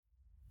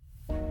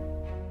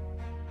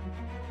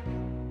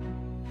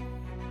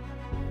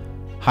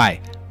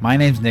Hi, my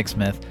name's Nick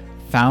Smith,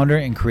 founder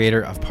and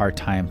creator of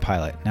Part-Time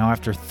Pilot. Now,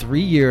 after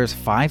 3 years,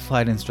 5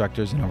 flight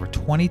instructors, and over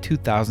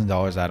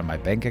 $22,000 out of my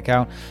bank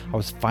account, I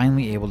was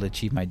finally able to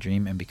achieve my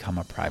dream and become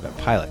a private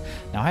pilot.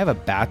 Now, I have a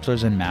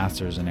bachelor's and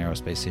master's in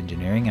aerospace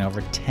engineering and over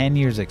 10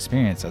 years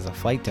experience as a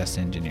flight test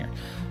engineer.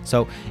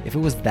 So if it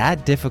was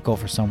that difficult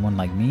for someone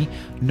like me,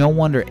 no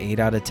wonder 8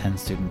 out of 10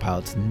 student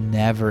pilots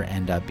never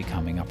end up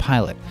becoming a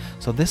pilot.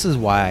 So this is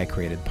why I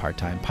created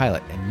Part-Time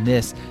Pilot, and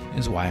this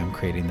is why I'm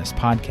creating this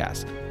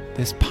podcast.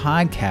 This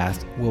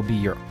podcast will be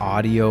your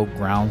audio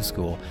ground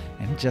school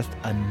and just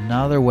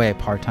another way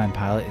Part-Time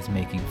Pilot is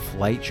making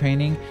flight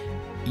training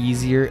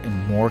easier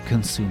and more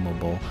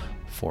consumable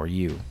for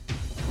you.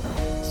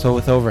 So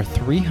with over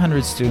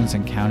 300 students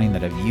and counting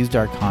that have used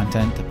our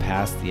content to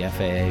pass the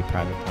FAA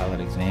private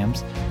pilot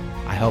exams,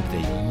 I hope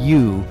that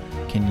you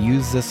can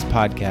use this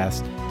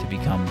podcast to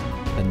become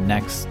the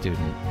next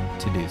student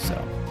to do so.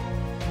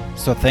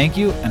 So thank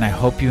you, and I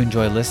hope you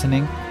enjoy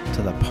listening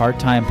to the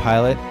Part-Time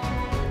Pilot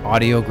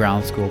Audio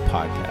Ground School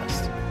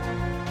podcast.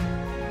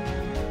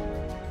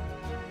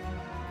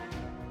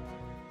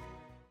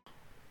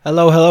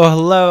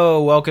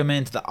 Hello. Welcome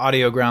into the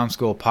Audio Ground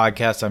School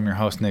podcast. I'm your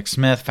host, Nick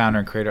Smith, founder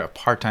and creator of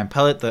Part-Time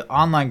Pilot, the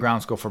online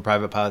ground school for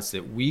private pilots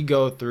that we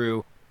go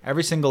through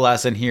every single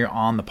lesson here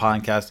on the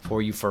podcast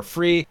for you for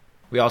free.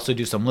 We also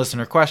do some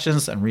listener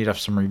questions and read off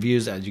some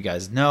reviews, as you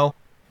guys know,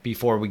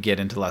 before we get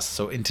into lessons.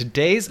 So in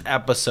today's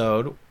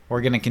episode,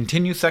 we're going to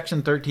continue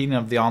section 13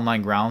 of the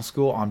online ground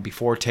school on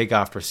before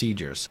takeoff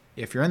procedures.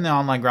 If you're in the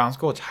online ground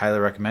school, it's highly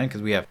recommended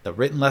because we have the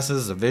written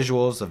lessons, the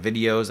visuals, the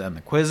videos, and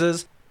the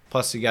quizzes.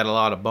 Plus, you got a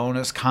lot of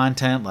bonus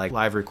content like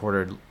live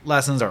recorded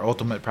lessons, our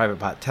ultimate private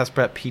pilot test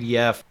prep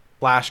PDF,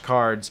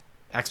 flashcards,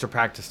 extra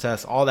practice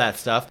tests, all that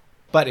stuff.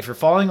 But if you're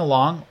following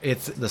along,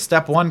 it's the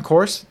step 1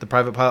 course, the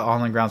private pilot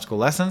online ground school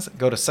lessons.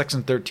 Go to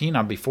section 13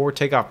 on before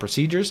takeoff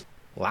procedures.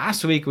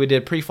 Last week, we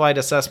did pre-flight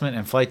assessment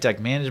and flight deck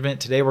management.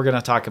 Today, we're going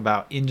to talk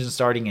about engine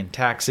starting and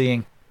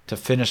taxiing to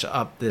finish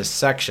up this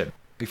section.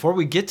 Before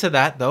we get to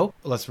that, though,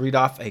 let's read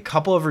off a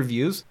couple of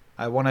reviews.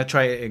 I want to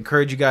try to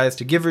encourage you guys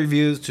to give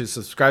reviews, to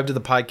subscribe to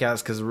the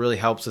podcast, because it really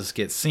helps us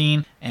get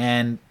seen,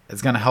 and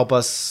it's going to help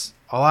us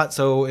a lot,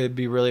 so it'd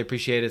be really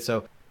appreciated.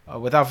 So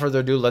without further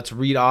ado, let's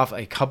read off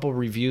a couple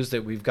reviews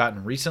that we've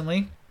gotten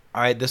recently.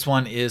 All right, this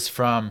one is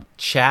from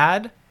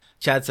Chad.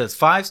 Chad says,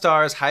 5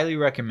 stars, highly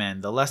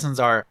recommend. The lessons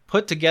are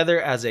put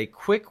together as a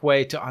quick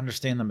way to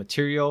understand the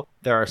material.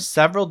 There are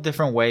several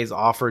different ways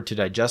offered to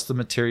digest the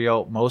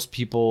material. Most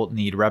people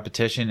need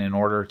repetition in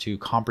order to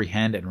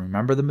comprehend and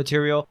remember the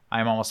material.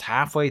 I'm almost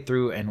halfway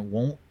through and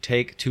won't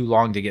take too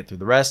long to get through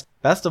the rest.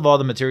 Best of all,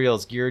 the material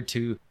is geared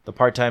to the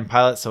part-time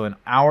pilot, so an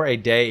hour a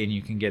day and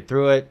you can get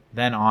through it,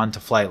 then on to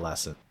flight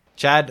lesson.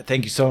 Chad,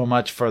 thank you so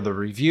much for the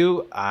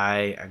review.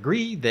 I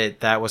agree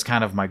that was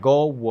kind of my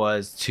goal,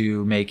 was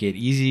to make it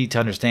easy to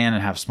understand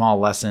and have small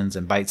lessons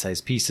and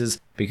bite-sized pieces,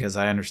 because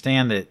I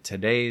understand that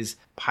today's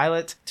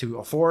pilot, to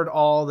afford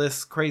all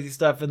this crazy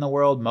stuff in the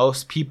world,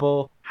 most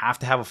people have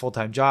to have a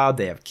full-time job,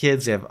 they have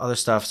kids, they have other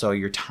stuff, so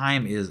your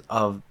time is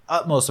of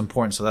utmost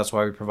importance. So that's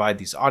why we provide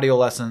these audio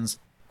lessons,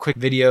 quick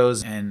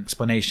videos and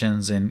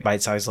explanations and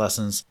bite-sized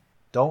lessons.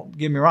 Don't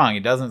get me wrong,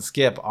 it doesn't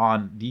skip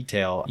on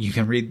detail. You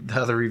can read the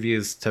other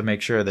reviews to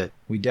make sure that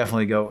we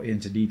definitely go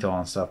into detail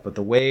on stuff. But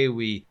the way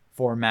we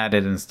format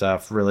it and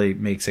stuff really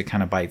makes it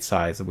kind of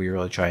bite-sized, and we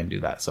really try and do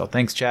that. So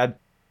thanks, Chad.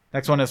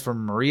 Next one is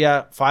from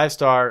Maria,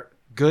 5-star,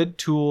 good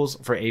tools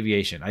for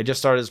aviation. I just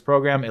started this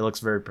program. It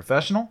looks very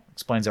professional,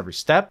 explains every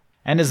step,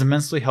 and is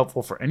immensely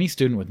helpful for any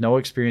student with no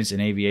experience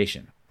in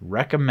aviation.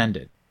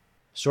 Recommended.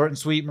 Short and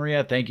sweet,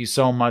 Maria. Thank you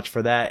so much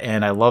for that.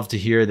 And I love to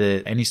hear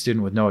that any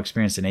student with no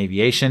experience in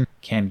aviation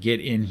can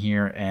get in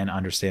here and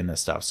understand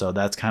this stuff. So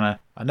that's kind of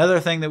another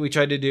thing that we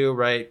try to do,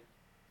 right?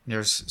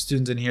 There's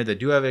students in here that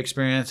do have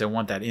experience and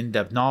want that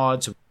in-depth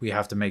knowledge. So we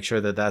have to make sure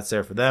that that's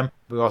there for them.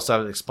 We also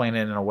have to explain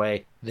it in a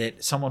way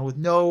that someone with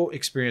no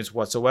experience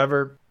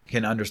whatsoever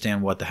can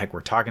understand what the heck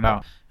we're talking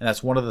about. And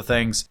that's one of the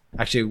things.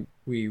 Actually,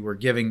 we were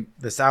giving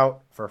this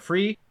out for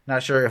free.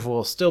 Not sure if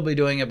we'll still be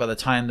doing it by the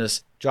time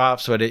this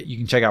drops, but you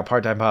can check out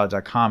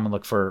parttimepilot.com and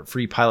look for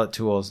free pilot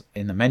tools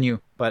in the menu.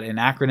 But an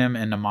acronym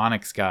and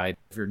mnemonics guide.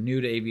 If you're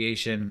new to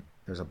aviation,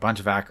 there's a bunch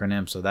of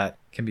acronyms, so that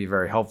can be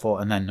very helpful.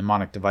 And then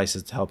mnemonic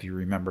devices to help you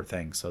remember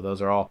things. So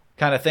those are all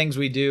kind of things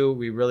we do.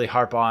 We really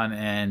harp on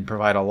and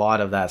provide a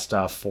lot of that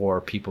stuff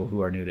for people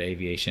who are new to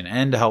aviation,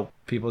 and to help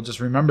people just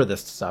remember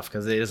this stuff,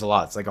 because it is a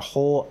lot. It's like a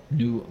whole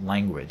new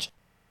language.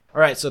 All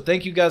right, so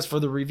thank you guys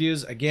for the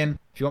reviews. Again,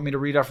 if you want me to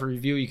read off a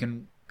review, you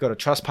can go to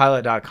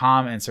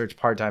trustpilot.com and search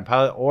Part-Time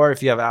Pilot. Or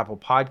if you have Apple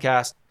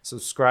Podcasts,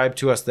 subscribe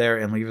to us there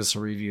and leave us a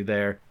review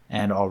there,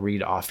 and I'll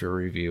read off your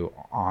review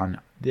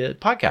on the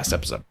podcast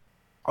episode.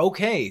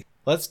 Okay,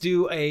 let's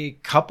do a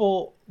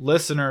couple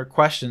listener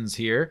questions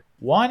here.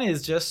 One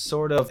is just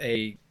sort of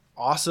a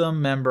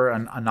awesome member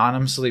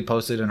anonymously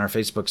posted in our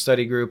Facebook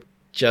study group,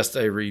 just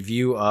a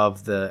review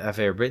of the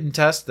FAA written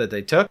test that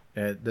they took.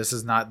 This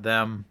is not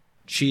them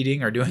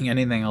cheating or doing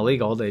anything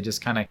illegal. They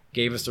just kind of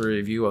gave us a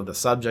review of the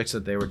subjects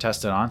that they were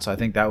tested on. So I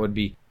think that would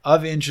be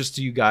of interest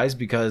to you guys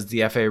because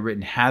the FAA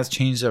written has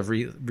changed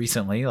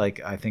recently.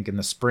 Like I think in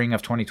the spring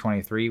of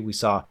 2023, we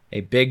saw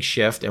a big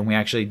shift and we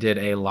actually did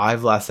a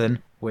live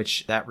lesson,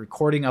 which that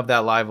recording of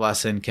that live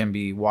lesson can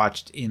be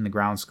watched in the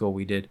ground school.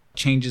 We did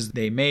changes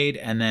they made,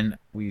 and then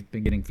we've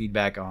been getting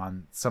feedback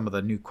on some of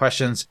the new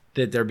questions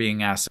that they're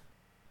being asked.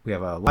 We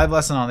have a live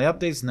lesson on the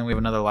updates, and then we have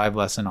another live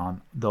lesson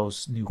on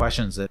those new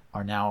questions that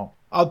are now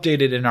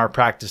updated in our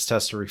practice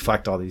test to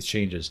reflect all these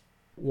changes.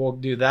 We'll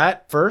do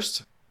that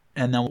first,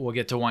 and then we'll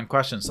get to one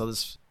question. So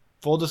this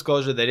full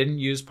disclosure, they didn't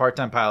use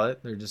Part-Time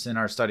Pilot. They're just in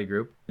our study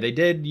group. They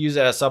did use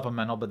it as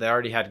supplemental, but they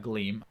already had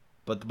Gleam.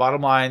 But the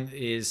bottom line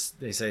is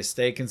they say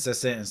stay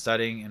consistent in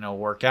studying and it'll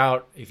work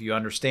out. If you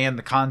understand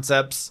the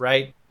concepts,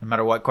 right? No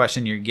matter what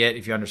question you get,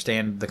 if you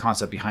understand the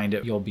concept behind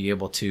it, you'll be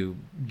able to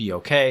be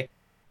okay.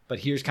 But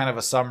here's kind of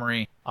a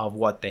summary of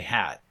what they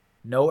had.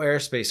 No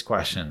airspace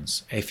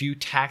questions, a few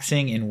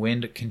taxiing and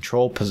wind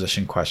control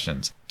position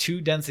questions,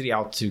 2 density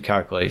altitude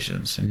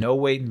calculations, no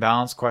weight and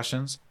balance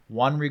questions,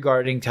 1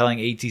 regarding telling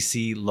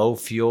ATC low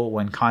fuel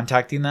when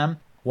contacting them,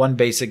 1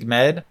 basic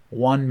med,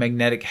 1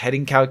 magnetic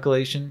heading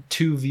calculation,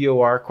 2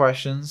 VOR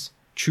questions,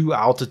 true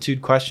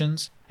altitude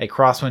questions, a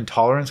crosswind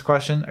tolerance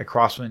question, a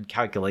crosswind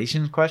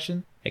calculations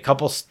question, a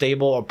couple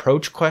stable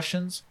approach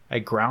questions,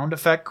 a ground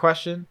effect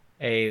question,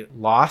 a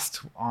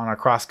lost on a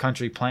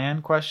cross-country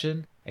plan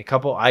question, a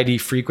couple ID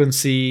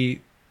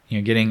frequency,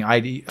 getting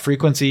ID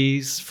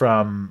frequencies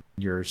from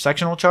your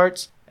sectional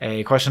charts,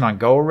 a question on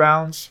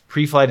go-arounds,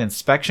 pre-flight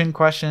inspection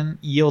question,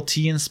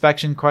 ELT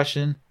inspection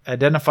question,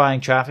 identifying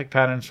traffic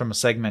patterns from a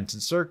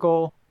segmented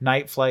circle,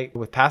 night flight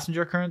with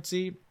passenger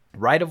currency,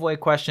 right-of-way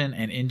question,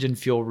 and engine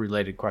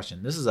fuel-related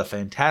question. This is a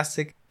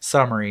fantastic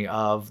summary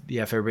of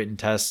the FAA written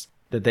test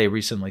that they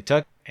recently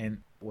took. And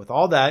with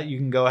all that, you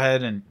can go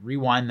ahead and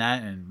rewind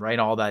that and write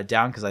all that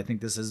down because I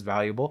think this is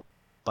valuable.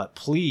 But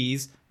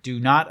please do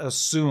not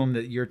assume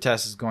that your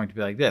test is going to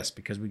be like this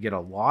because we get a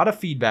lot of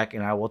feedback.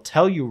 And I will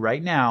tell you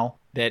right now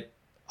that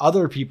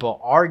other people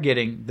are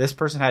getting, this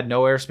person had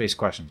no airspace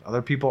questions.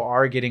 Other people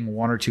are getting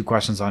 1 or 2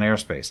 questions on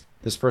airspace.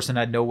 This person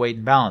had no weight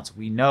and balance.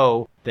 We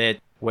know that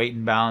weight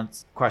and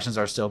balance questions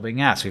are still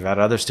being asked. We've had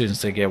other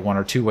students that get 1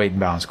 or 2 weight and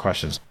balance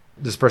questions.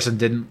 This person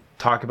didn't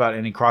talk about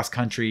any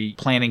cross-country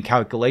planning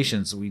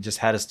calculations. We just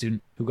had a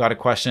student who got a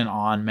question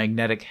on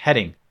magnetic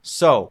heading.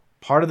 So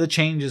part of the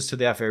changes to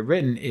the FAA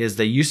written is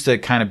they used to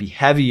kind of be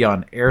heavy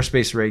on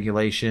airspace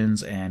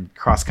regulations and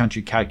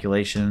cross-country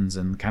calculations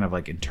and kind of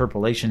like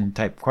interpolation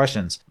type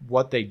questions.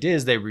 What they did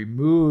is they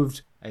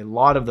removed a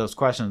lot of those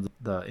questions.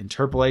 The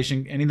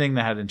interpolation, anything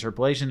that had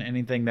interpolation,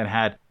 anything that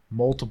had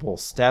multiple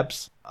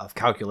steps of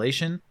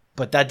calculation.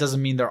 But that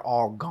doesn't mean they're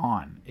all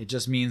gone. It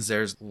just means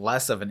there's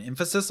less of an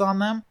emphasis on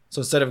them.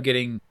 So instead of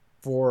getting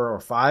 4 or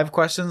 5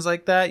 questions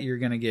like that, you're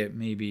going to get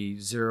maybe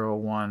 0,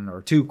 1,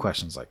 or 2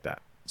 questions like that.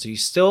 So you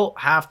still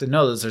have to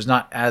know that there's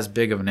not as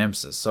big of an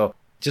emphasis. So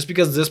just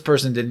because this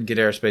person didn't get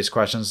airspace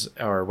questions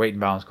or weight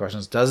and balance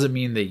questions doesn't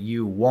mean that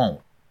you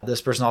won't.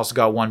 This person also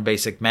got 1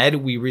 basic med.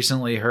 We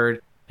recently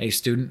heard a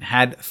student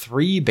had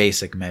 3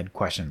 basic med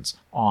questions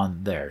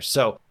on there.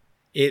 So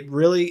it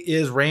really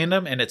is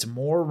random, and it's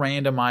more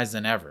randomized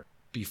than ever.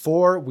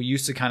 Before, we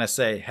used to kind of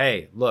say,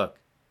 hey, look,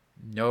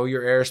 know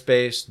your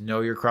airspace,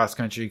 know your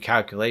cross-country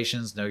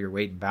calculations, know your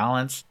weight and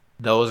balance.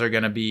 Those are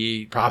going to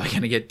be probably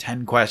going to get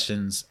 10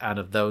 questions out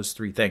of those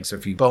 3 things. So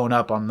if you bone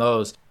up on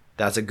those,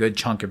 that's a good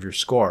chunk of your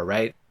score,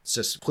 right? It's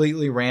just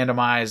completely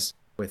randomized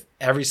with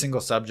every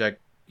single subject.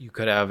 You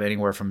could have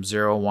anywhere from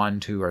 0, 1,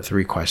 2, or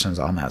 3 questions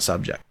on that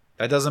subject.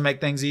 That doesn't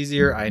make things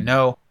easier, I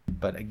know.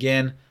 But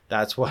again,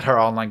 that's what our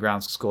online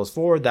ground school is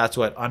for. That's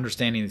what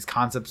understanding these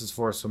concepts is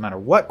for. So no matter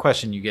what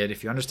question you get,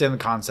 if you understand the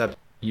concept,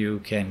 you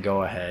can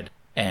go ahead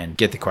and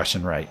get the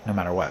question right, no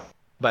matter what.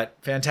 But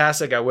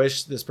fantastic. I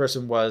wish this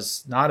person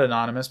was not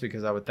anonymous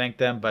because I would thank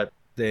them, but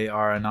they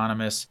are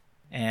anonymous.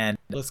 And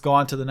let's go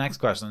on to the next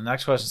question. The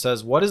next question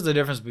says, what is the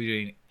difference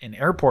between an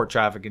airport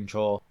traffic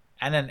control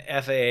and an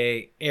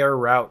FAA air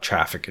route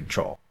traffic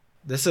control?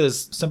 This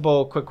is a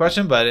simple, quick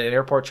question, but an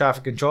airport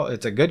traffic control,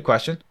 it's a good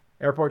question.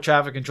 Airport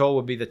traffic control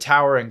would be the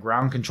tower and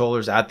ground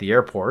controllers at the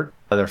airport.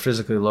 They're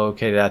physically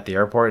located at the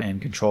airport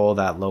and control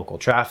that local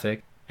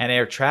traffic. An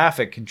air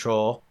traffic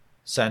control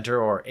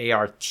center, or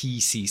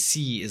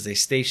ARTCC, is a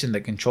station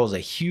that controls a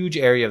huge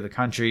area of the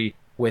country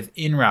with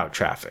in-route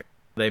traffic.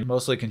 They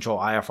mostly control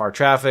IFR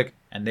traffic,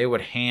 and they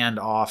would hand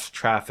off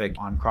traffic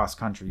on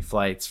cross-country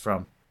flights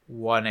from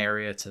one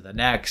area to the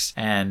next,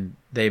 and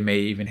they may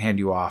even hand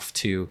you off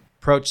to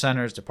approach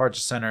centers, departure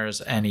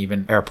centers, and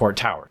even airport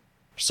tower.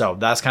 So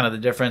that's kind of the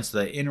difference.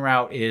 The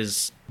in-route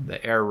is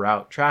the air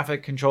route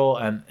traffic control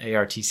and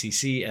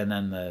ARTCC, and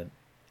then the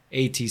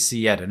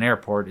ATC at an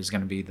airport is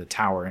going to be the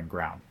tower and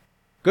ground.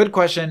 Good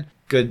question.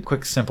 Good,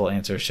 quick, simple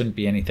answer. Shouldn't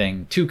be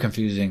anything too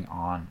confusing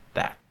on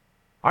that.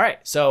 All right.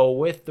 So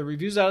with the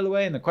reviews out of the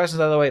way and the questions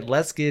out of the way,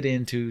 let's get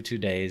into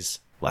today's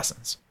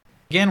lessons.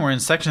 Again, we're in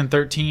section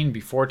 13,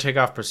 before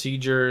takeoff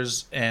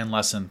procedures, and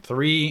lesson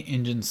 3,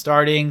 engine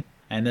starting.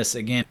 And this,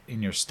 again,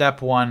 in your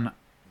Step 1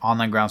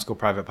 Online Ground School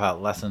Private Pilot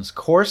Lessons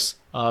course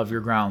of your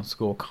ground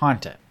school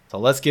content. So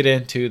let's get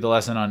into the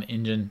lesson on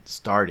engine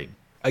starting.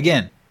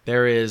 Again,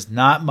 there is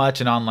not much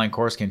an online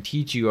course can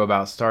teach you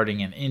about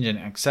starting an engine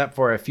except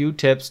for a few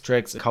tips,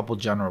 tricks, a couple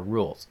general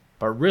rules.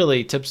 But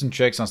really, tips and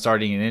tricks on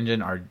starting an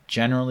engine are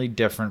generally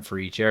different for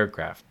each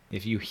aircraft.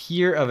 If you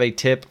hear of a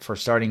tip for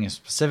starting a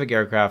specific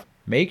aircraft,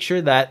 make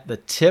sure that the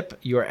tip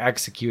you are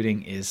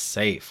executing is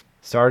safe.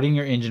 Starting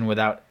your engine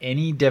without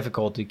any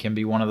difficulty can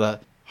be one of the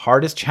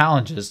hardest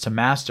challenges to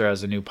master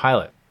as a new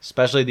pilot,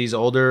 especially these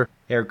older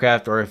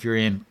aircraft, or if you're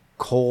in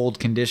cold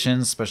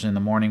conditions, especially in the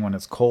morning when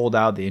it's cold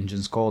out, the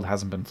engine's cold,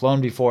 hasn't been flown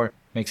before,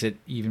 makes it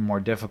even more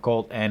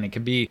difficult. And it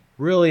can be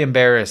really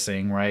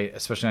embarrassing, right?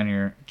 Especially on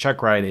your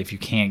check ride if you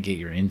can't get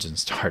your engine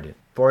started.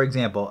 For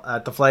example,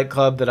 at the flight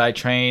club that I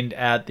trained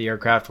at, the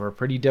aircraft were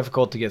pretty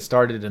difficult to get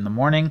started in the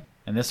morning.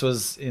 And this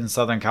was in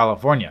Southern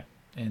California,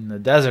 in the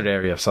desert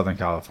area of Southern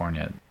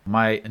California.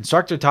 My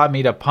instructor taught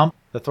me to pump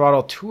the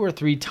throttle 2 or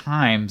 3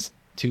 times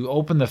to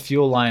open the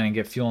fuel line and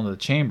get fuel into the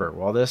chamber.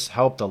 While this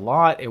helped a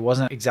lot, it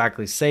wasn't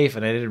exactly safe,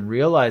 and I didn't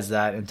realize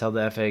that until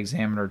the FAA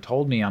examiner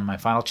told me on my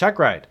final check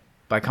ride.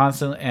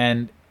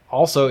 And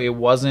also, it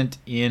wasn't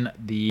in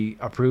the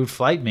approved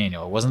flight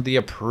manual. It wasn't the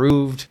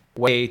approved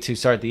way to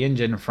start the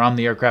engine from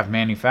the aircraft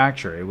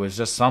manufacturer. It was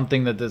just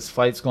something that this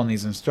flight school and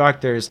these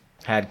instructors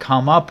had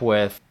come up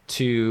with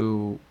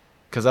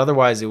because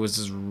otherwise it was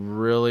just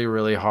really,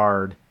 really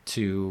hard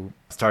to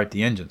start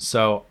the engine.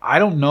 So I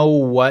don't know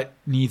what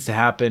needs to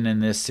happen in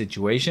this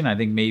situation. I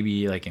think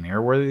maybe like an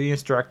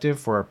airworthiness directive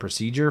for a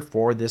procedure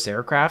for this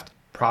aircraft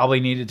probably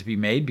needed to be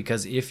made,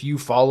 because if you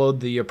followed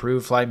the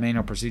approved flight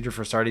manual procedure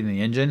for starting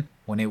the engine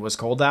when it was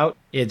cold out,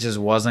 it just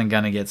wasn't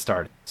going to get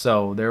started.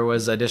 So there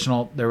was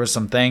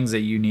some things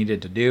that you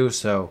needed to do.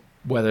 So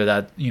whether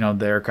that,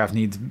 the aircraft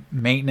needs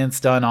maintenance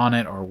done on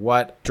it, or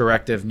what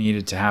directive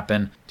needed to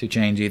happen to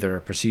change either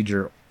a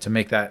procedure to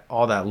make that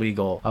all that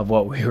legal of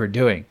what we were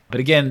doing.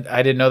 But again,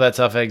 I didn't know that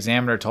FAA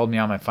examiner told me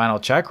on my final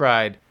check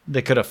ride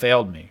that could have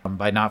failed me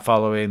by not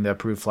following the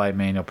approved flight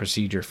manual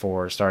procedure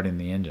for starting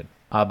the engine.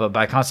 But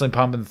by constantly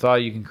pumping the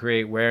throttle, you can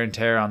create wear and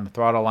tear on the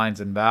throttle lines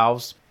and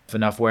valves. If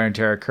enough wear and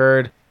tear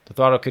occurred, the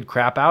throttle could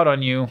crap out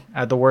on you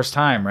at the worst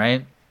time,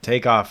 right?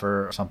 Takeoff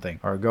or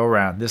something, or go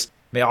around. This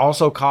may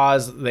also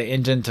cause the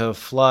engine to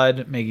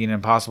flood, making it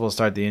impossible to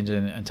start the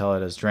engine until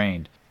it is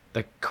drained.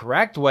 The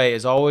correct way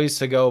is always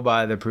to go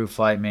by the approved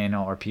flight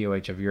manual or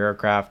POH of your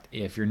aircraft.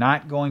 If you're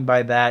not going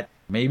by that,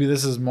 maybe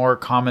this is a more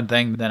common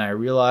thing than I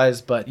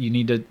realized, but you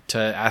need to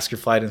ask your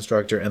flight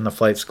instructor and the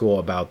flight school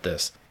about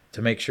this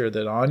to make sure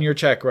that on your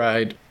check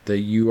ride that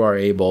you are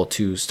able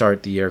to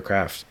start the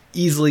aircraft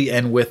easily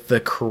and with the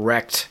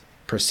correct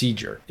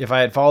procedure. If I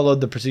had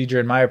followed the procedure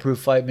in my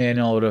approved flight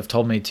manual, it would have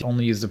told me to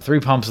only use the 3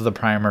 pumps of the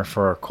primer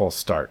for a cold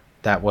start.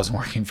 That wasn't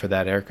working for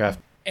that aircraft.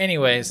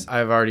 Anyways,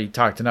 I've already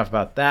talked enough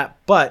about that,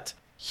 but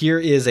here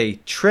is a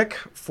trick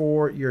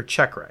for your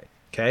check ride.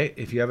 Okay,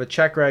 if you have a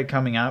check ride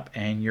coming up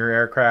and your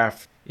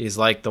aircraft is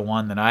like the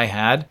one that I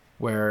had,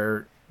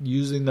 where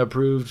using the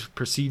approved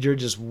procedure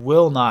just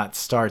will not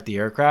start the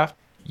aircraft,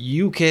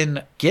 you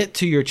can get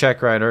to your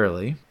check ride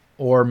early.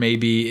 Or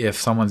maybe if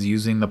someone's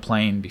using the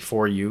plane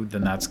before you,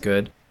 then that's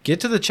good.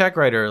 Get to the check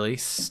ride early,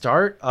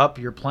 start up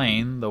your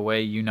plane the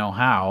way you know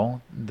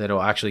how,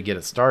 that'll actually get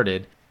it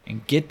started,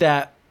 and get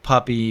that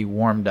puppy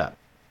warmed up.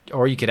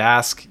 Or you could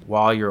ask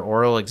while your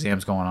oral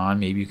exam's going on,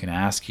 maybe you can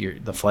ask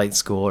the flight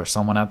school or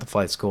someone at the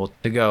flight school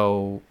to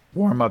go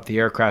warm up the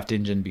aircraft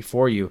engine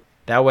before you.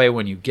 That way,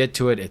 when you get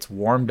to it, it's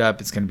warmed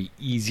up. It's going to be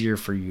easier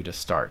for you to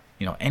start.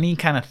 Any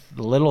kind of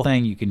little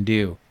thing you can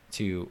do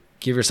to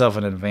give yourself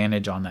an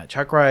advantage on that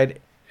check ride.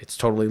 It's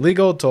totally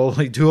legal,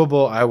 totally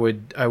doable.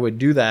 I would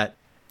do that.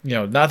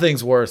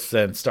 Nothing's worse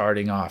than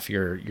starting off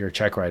your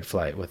check ride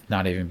flight with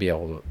not even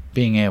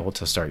being able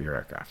to start your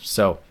aircraft.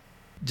 So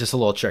just a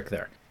little trick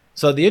there.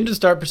 So the engine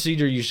start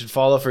procedure you should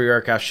follow for your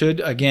aircraft should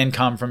again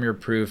come from your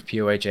approved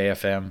POH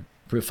AFM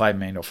approved flight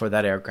manual for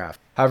that aircraft.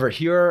 However,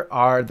 here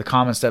are the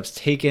common steps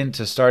taken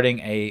to starting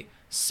a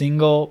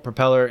single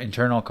propeller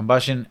internal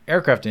combustion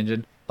aircraft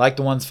engine, like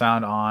the ones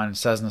found on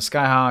Cessna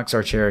Skyhawks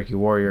or Cherokee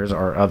Warriors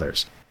or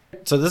others.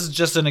 So this is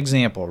just an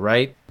example,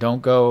 right?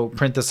 Don't go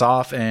print this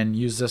off and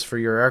use this for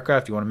your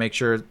aircraft. You want to make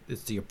sure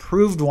it's the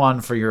approved one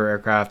for your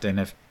aircraft. And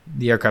if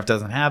the aircraft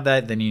doesn't have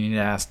that, then you need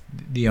to ask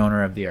the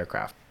owner of the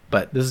aircraft.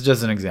 But this is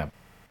just an example.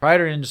 Prior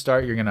to engine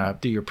start, you're going to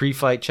do your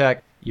pre-flight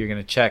check. You're going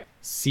to check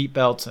seat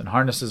belts and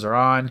harnesses are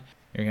on.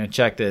 You're going to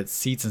check that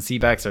seats and seat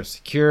backs are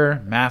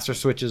secure, master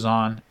switches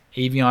on,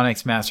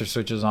 avionics master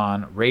switches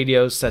on,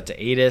 radios set to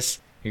ATIS.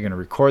 You're going to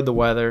record the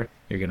weather.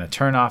 You're going to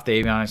turn off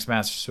the avionics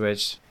master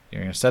switch.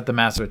 You're going to set the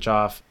master switch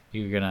off.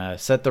 You're going to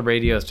set the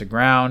radios to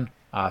ground.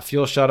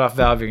 Fuel shutoff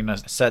valve, you're going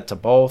to set to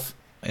both.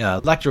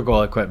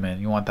 Electrical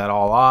equipment, you want that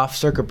all off.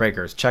 Circuit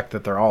breakers, check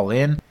that they're all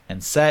in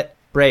and set.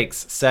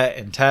 Brakes, set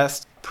and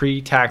test.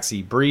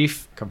 Pre-taxi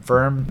brief,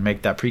 confirm.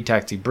 Make that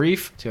pre-taxi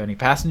brief to any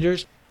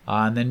passengers.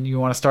 And then you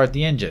want to start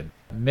the engine.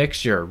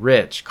 Mixture,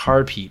 rich,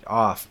 carb heat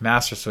off,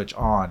 master switch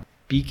on.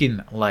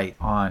 beacon light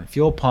on,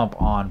 fuel pump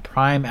on,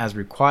 prime as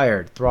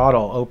required,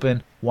 throttle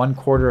open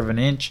 1/4 of an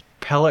inch,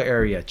 pellet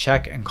area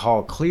check and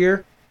call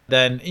clear.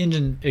 Then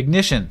engine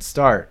ignition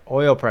start,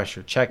 oil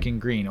pressure check in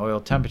green,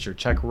 oil temperature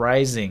check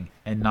rising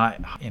and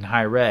not in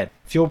high red,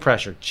 fuel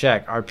pressure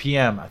check,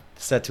 RPM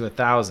set to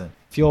 1,000,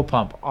 fuel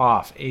pump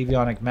off,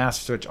 avionic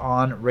master switch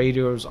on,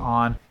 radios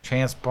on,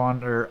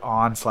 transponder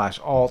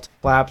on/alt,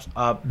 flaps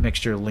up,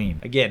 mixture lean.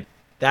 Again,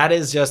 that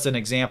is just an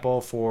example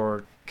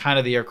for kind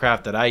of the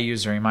aircraft that I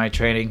use during my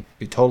training.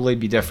 It could totally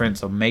be different,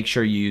 so make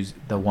sure you use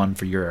the one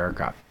for your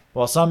aircraft.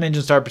 While some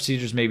engine start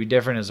procedures may be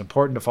different, it's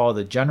important to follow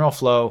the general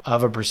flow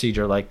of a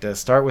procedure like this.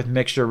 Start with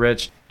mixture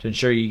rich to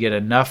ensure you get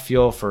enough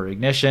fuel for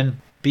ignition,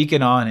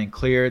 beacon on and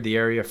clear the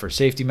area for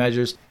safety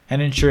measures,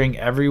 and ensuring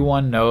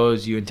everyone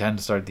knows you intend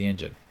to start the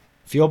engine.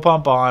 Fuel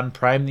pump on,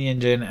 prime the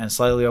engine, and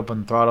slightly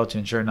open the throttle to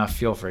ensure enough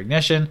fuel for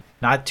ignition.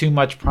 Not too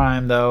much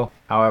prime though,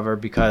 however,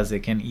 because it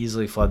can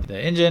easily flood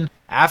the engine.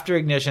 After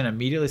ignition,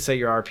 immediately set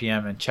your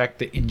RPM and check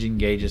the engine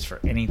gauges for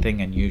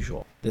anything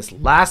unusual. This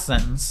last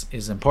sentence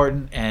is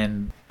important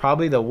and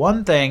probably the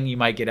one thing you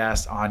might get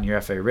asked on your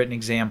FAA written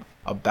exam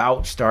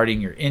about starting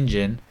your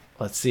engine.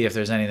 Let's see if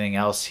there's anything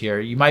else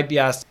here. You might be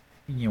asked,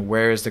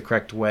 where is the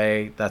correct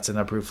way? That's in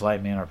the approved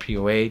flight manual or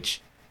POH.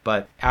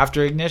 But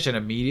after ignition,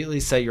 immediately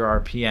set your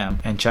RPM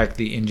and check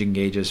the engine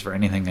gauges for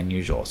anything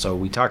unusual. So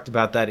we talked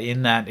about that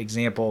in that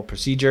example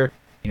procedure.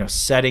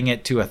 Setting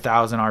it to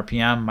 1,000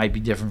 RPM might be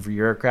different for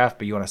your aircraft,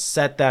 but you want to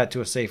set that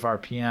to a safe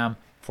RPM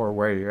for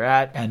where you're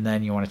at. And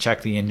then you want to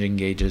check the engine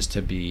gauges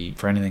to be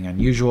for anything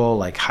unusual,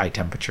 like high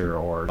temperature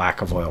or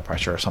lack of oil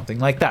pressure or something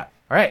like that.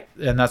 All right.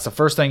 And that's the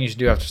first thing you should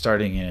do after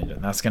starting an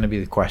engine. That's going to be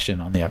the question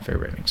on the FAA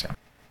written exam.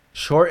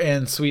 Short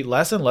and sweet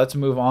lesson. Let's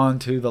move on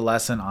to the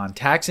lesson on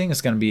taxiing.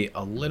 It's going to be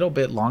a little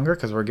bit longer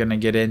because we're going to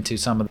get into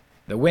some of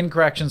the wind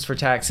corrections for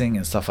taxiing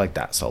and stuff like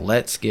that. So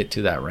let's get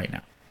to that right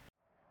now.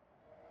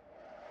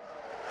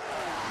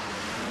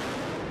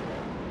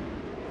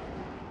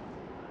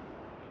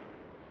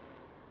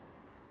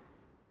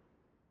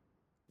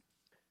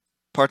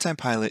 Part-time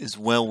pilot is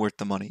well worth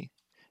the money.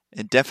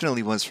 It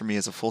definitely was for me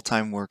as a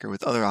full-time worker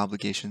with other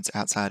obligations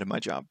outside of my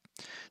job.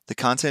 The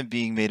content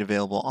being made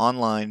available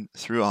online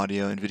through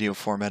audio and video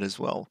format as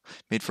well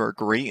made for a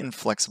great and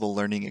flexible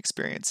learning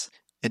experience.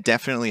 It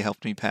definitely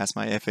helped me pass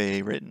my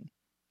FAA written.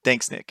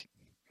 Thanks, Nick.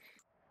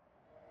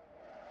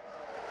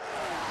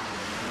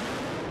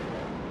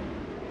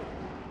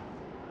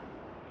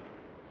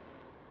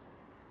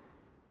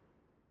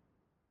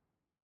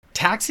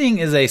 Taxiing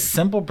is a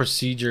simple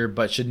procedure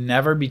but should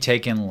never be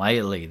taken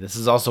lightly. This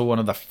is also one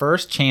of the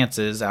first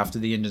chances after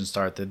the engine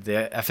start that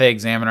the FAA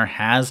examiner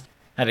has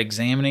at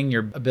examining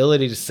your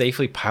ability to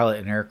safely pilot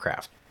an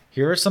aircraft.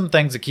 Here are some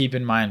things to keep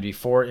in mind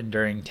before and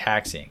during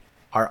taxiing.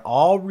 Are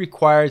all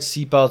required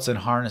seatbelts and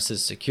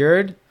harnesses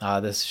secured?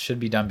 This should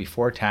be done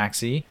before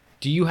taxi.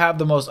 Do you have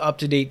the most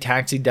up-to-date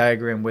taxi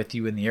diagram with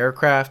you in the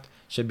aircraft?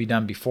 Should be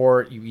done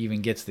before you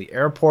even get to the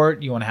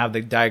airport. You want to have the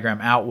diagram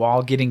out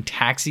while getting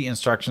taxi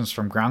instructions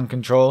from ground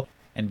control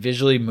and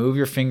visually move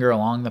your finger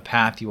along the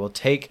path you will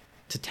take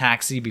to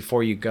taxi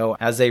before you go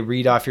as they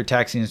read off your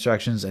taxi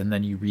instructions and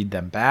then you read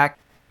them back.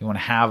 You want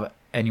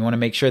to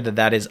make sure that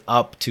that is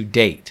up to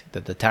date,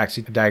 that the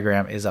taxi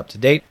diagram is up to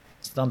date.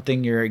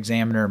 Something your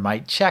examiner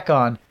might check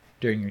on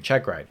during your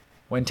check ride.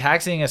 When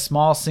taxiing a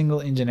small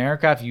single-engine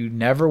aircraft, you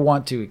never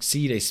want to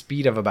exceed a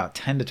speed of about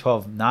 10 to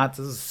 12 knots.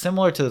 This is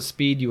similar to the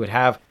speed you would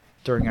have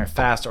during a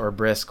fast or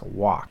brisk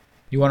walk.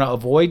 You want to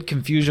avoid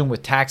confusion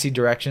with taxi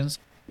directions.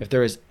 If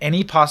there is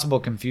any possible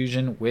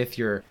confusion with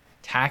your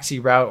taxi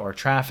route or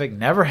traffic,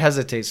 never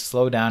hesitate to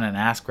slow down and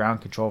ask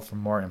ground control for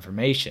more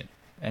information.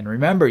 And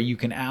remember, you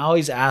can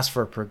always ask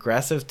for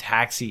progressive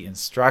taxi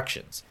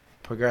instructions.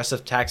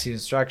 Progressive taxi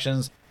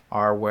instructions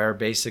are where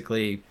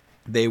basically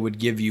they would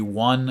give you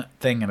one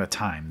thing at a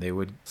time. They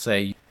would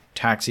say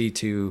taxi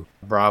to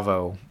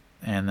Bravo,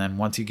 and then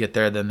once you get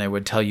there, then they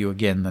would tell you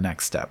again the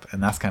next step.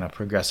 And that's kind of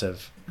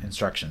progressive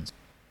instructions.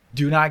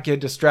 Do not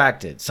get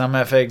distracted. Some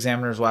FAA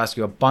examiners will ask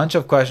you a bunch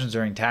of questions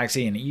during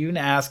taxi and even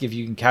ask if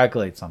you can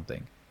calculate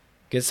something.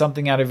 Get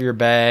something out of your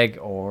bag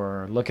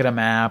or look at a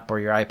map or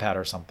your iPad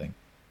or something.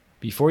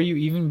 Before you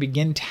even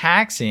begin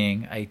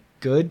taxiing, a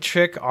good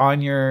trick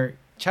on your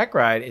check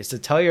ride is to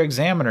tell your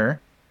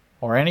examiner,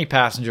 or any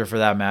passenger for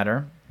that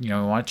matter, you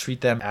want to treat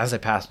them as a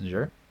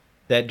passenger,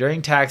 that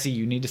during taxi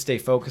you need to stay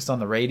focused on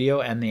the radio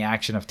and the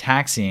action of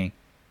taxiing,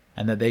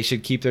 and that they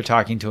should keep their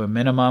talking to a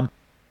minimum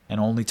and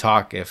only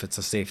talk if it's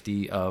a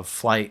safety of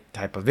flight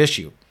type of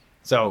issue.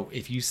 So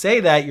if you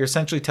say that, you're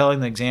essentially telling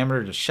the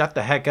examiner to shut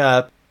the heck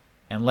up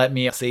and let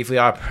me safely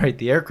operate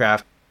the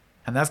aircraft.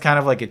 And that's kind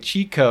of like a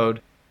cheat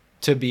code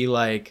to be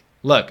like,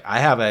 look, I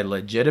have a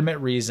legitimate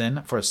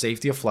reason for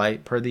safety of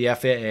flight per the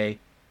FAA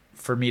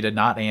for me to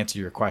not answer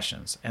your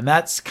questions. And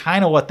that's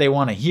kind of what they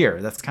want to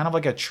hear. That's kind of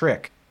like a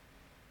trick.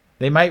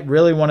 They might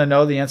really want to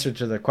know the answer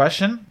to the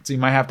question, so you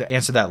might have to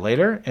answer that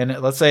later. And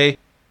let's say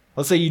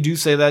you do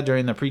say that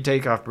during the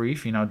pre-takeoff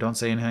brief, don't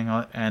say anything,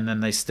 and then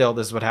this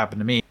is what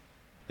happened to me.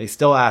 They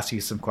still ask you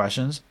some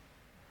questions.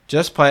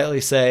 Just politely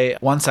say,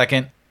 1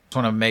 second, Just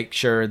want to make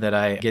sure that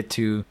I get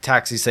to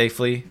taxi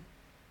safely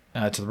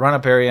to the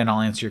run-up area, and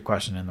I'll answer your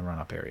question in the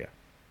run-up area.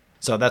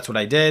 So that's what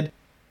I did.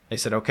 They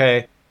said,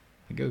 okay.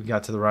 I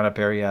got to the run-up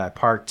area. I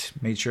parked,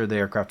 made sure the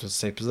aircraft was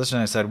in a safe position.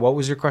 I said, what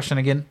was your question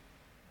again?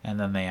 And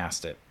then they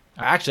asked it.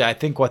 Actually, I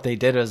think what they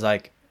did was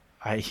like,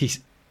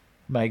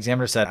 my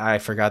examiner said, I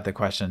forgot the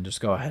question.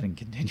 Just go ahead and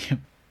continue.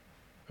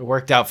 It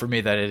worked out for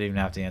me that I didn't even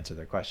have to answer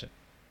their question.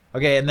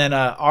 Okay, and then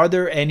are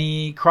there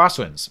any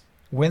crosswinds?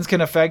 Winds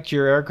can affect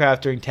your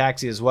aircraft during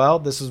taxi as well.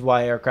 This is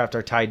why aircraft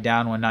are tied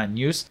down when not in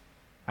use.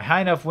 A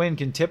high enough wind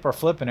can tip or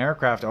flip an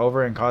aircraft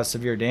over and cause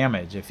severe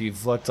damage. If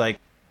you've looked like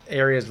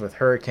areas with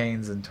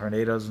hurricanes and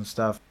tornadoes and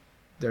stuff,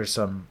 there's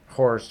some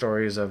horror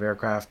stories of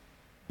aircraft,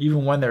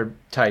 even when they're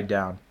tied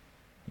down.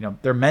 You know,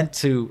 they're meant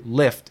to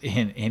lift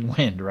in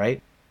wind,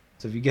 right?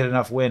 So if you get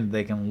enough wind,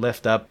 they can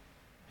lift up.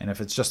 And if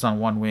it's just on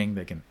one wing,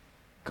 they can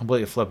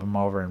completely flip them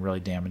over and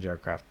really damage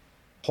aircraft.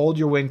 Hold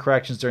your wind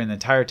corrections during the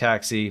entire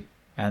taxi.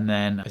 And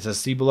then it says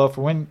see below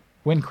for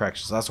wind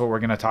corrections. That's what we're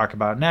going to talk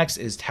about next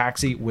is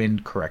taxi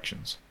wind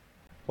corrections.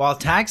 While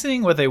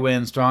taxiing with a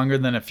wind stronger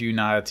than a few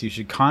knots, you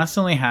should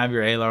constantly have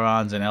your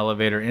ailerons and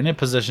elevator in a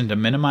position to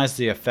minimize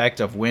the effect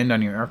of wind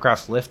on your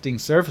aircraft's lifting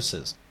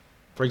surfaces.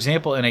 For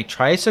example, in a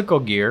tricycle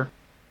gear,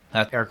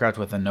 that's aircraft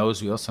with a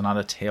nose wheel, so not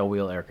a tail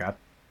wheel aircraft,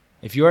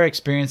 if you are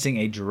experiencing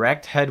a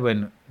direct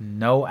headwind,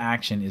 no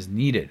action is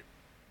needed.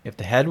 If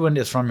the headwind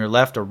is from your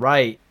left or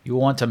right, you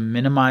will want to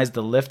minimize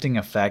the lifting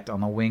effect on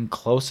the wing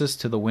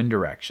closest to the wind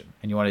direction.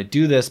 And you want to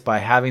do this by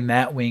having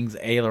that wing's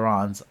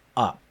ailerons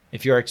up.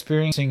 If you're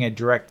experiencing a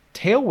direct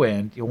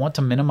tailwind, you'll want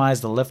to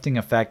minimize the lifting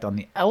effect on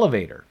the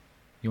elevator.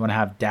 You want to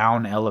have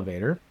down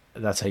elevator.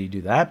 That's how you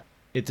do that.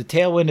 If the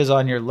tailwind is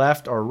on your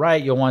left or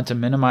right, you'll want to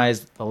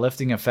minimize the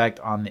lifting effect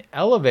on the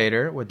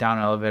elevator with down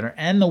elevator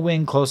and the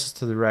wing closest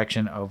to the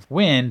direction of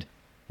wind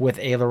with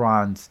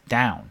ailerons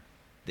down.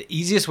 The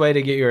easiest way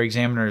to get your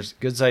examiner's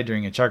good side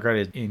during a chart ride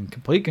is in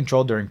complete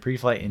control during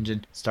pre-flight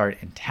engine start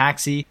and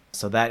taxi.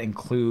 So that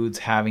includes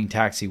having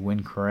taxi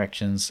wind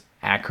corrections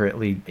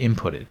accurately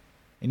inputted.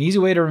 An easy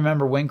way to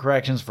remember wind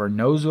corrections for a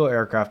nose wheel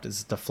aircraft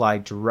is to fly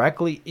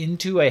directly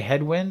into a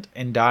headwind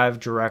and dive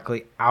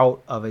directly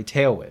out of a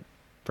tailwind.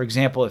 For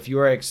example, if you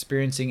are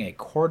experiencing a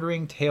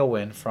quartering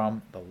tailwind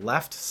from the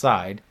left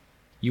side,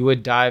 you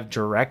would dive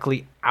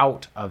directly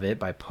out of it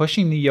by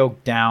pushing the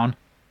yoke down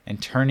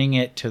and turning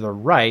it to the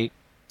right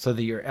so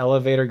that your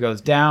elevator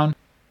goes down,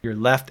 your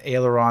left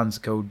ailerons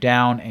go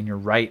down, and your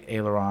right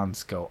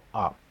ailerons go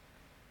up.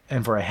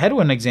 And for a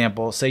headwind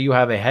example, say you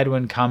have a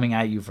headwind coming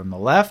at you from the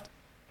left.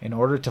 In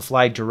order to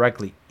fly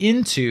directly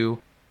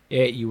into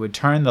it, you would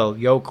turn the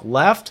yoke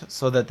left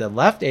so that the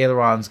left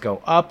ailerons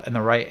go up and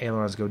the right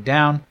ailerons go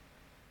down.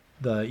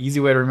 The easy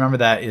way to remember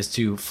that is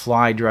to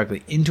fly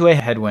directly into a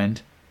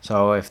headwind.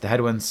 So if the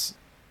headwind's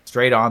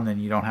straight on, then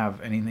you don't have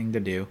anything to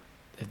do.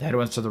 If the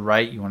headwind's to the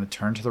right, you want to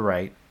turn to the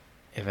right.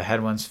 If the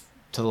headwind's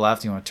to the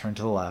left, you want to turn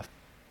to the left.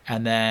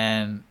 And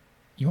then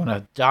you want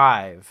to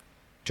dive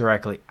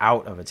directly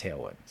out of a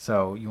tailwind.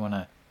 So you want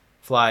to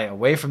fly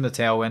away from the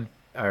tailwind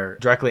or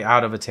directly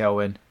out of a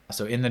tailwind,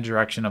 so in the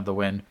direction of the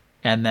wind,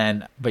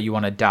 but you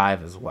want to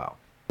dive as well.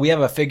 We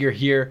have a figure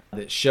here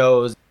that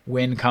shows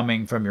wind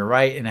coming from your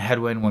right in a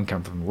headwind, wind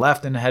coming from the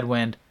left in a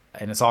headwind,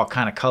 and it's all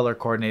kind of color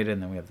coordinated,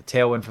 and then we have the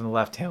tailwind from the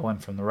left,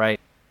 tailwind from the right,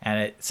 and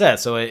it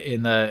says, so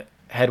in the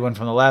headwind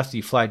from the left,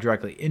 you fly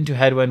directly into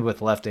headwind with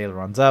left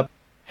ailerons up.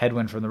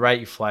 Headwind from the right,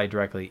 you fly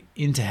directly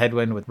into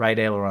headwind with right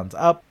ailerons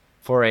up.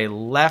 For a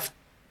left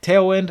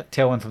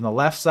tailwind from the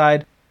left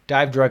side,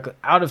 dive directly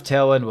out of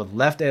tailwind with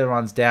left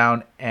ailerons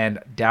down and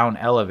down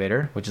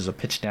elevator, which is a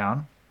pitch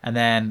down. And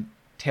then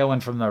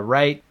tailwind from the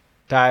right,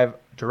 dive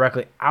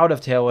directly out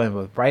of tailwind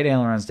with right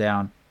ailerons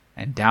down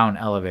and down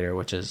elevator,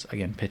 which is,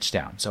 again, pitch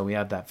down. So we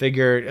have that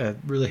figure,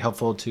 really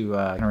helpful to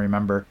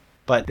remember.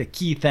 But the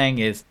key thing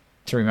is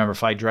to remember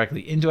fly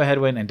directly into a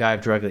headwind and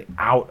dive directly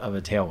out of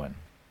a tailwind.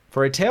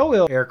 For a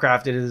tailwheel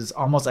aircraft, it is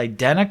almost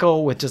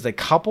identical with just a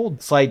couple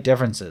slight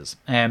differences.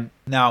 And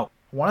now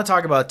I want to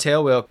talk about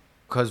tailwheel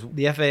because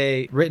the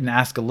FAA written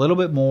asks a little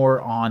bit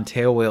more on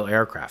tailwheel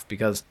aircraft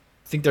because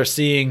I think they're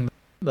seeing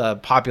the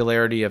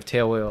popularity of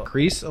tailwheel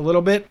increase a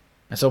little bit.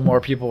 And so more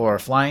people are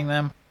flying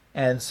them.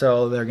 And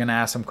so they're going to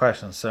ask some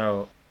questions.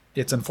 So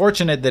it's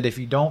unfortunate that if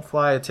you don't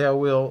fly a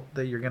tailwheel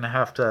that you're going to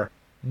have to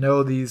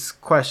know these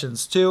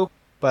questions too.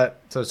 But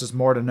so it's just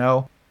more to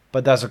know.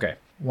 But that's okay.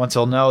 Once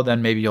you'll know,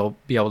 then maybe you'll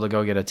be able to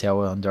go get a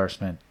tailwheel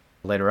endorsement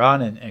later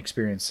on and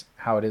experience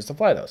how it is to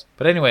fly those.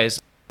 But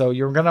anyways, so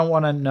you're going to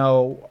want to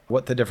know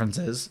what the difference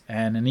is.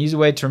 And an easy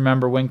way to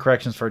remember wind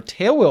corrections for a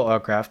tailwheel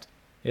aircraft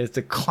is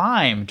to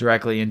climb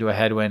directly into a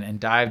headwind and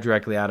dive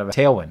directly out of a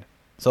tailwind.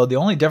 So the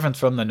only difference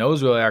from the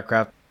nose wheel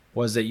aircraft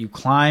was that you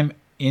climb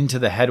into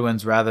the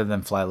headwinds rather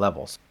than fly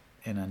levels.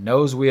 In a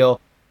nose wheel,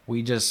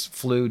 we just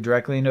flew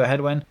directly into a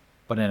headwind.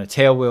 But in a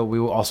tailwheel, we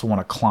will also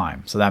want to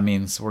climb. So that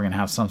means we're going to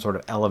have some sort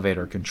of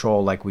elevator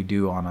control like we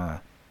do on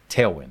a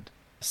tailwind.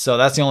 So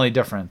that's the only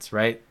difference,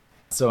 right?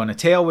 So in a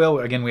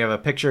tailwheel, again, we have a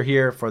picture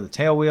here for the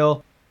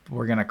tailwheel.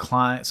 We're going to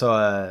climb. So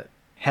a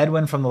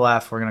headwind from the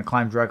left, we're going to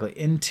climb directly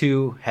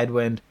into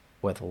headwind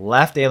with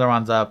left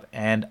ailerons up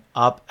and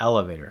up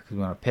elevator because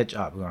we want to pitch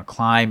up. We want to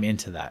climb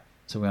into that.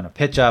 So we're going to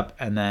pitch up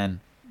and then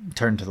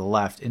turn to the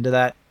left into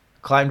that,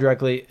 climb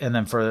directly, and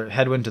then for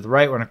headwind to the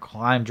right, we're going to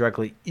climb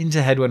directly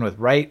into headwind with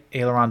right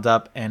ailerons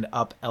up and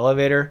up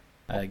elevator.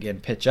 Again,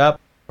 pitch up.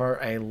 For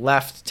a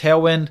left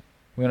tailwind,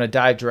 we're going to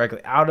dive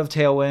directly out of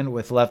tailwind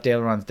with left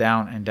ailerons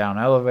down and down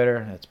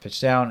elevator. That's pitch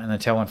down. And then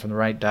tailwind from the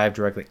right, dive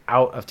directly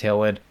out of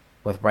tailwind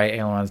with right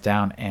ailerons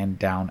down and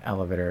down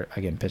elevator.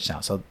 Again, pitch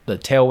down. So the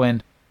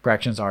tailwind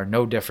corrections are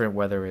no different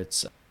whether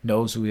it's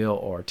nose wheel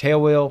or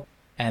tail wheel.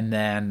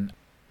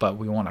 But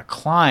we want to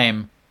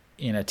climb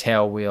in a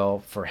tail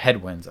wheel for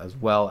headwinds as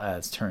well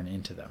as turn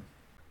into them.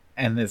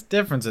 And this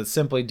difference is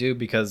simply due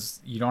because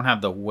you don't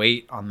have the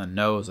weight on the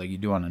nose like you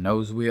do on a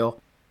nose wheel.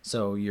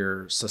 So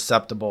you're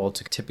susceptible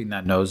to tipping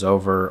that nose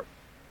over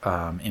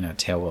in a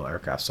tailwheel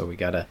aircraft. So we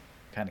got to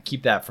kind of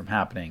keep that from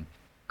happening.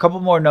 A couple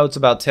more notes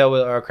about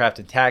tailwheel aircraft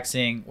and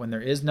taxiing. When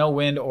there is no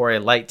wind or a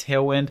light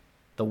tailwind,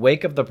 the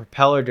wake of the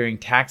propeller during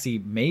taxi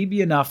may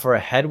be enough for a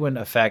headwind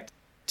effect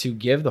to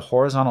give the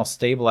horizontal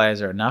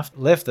stabilizer enough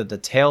lift that the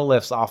tail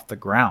lifts off the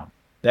ground.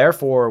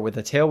 Therefore, with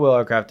a tailwheel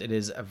aircraft, it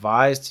is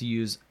advised to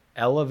use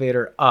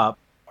elevator up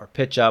or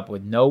pitch up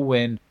with no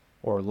wind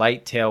or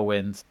light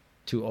tailwinds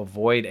to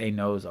avoid a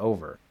nose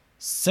over.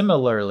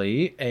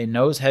 Similarly, a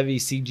nose-heavy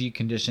CG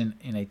condition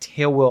in a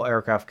tailwheel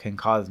aircraft can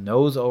cause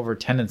nose over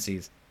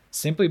tendencies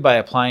simply by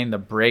applying the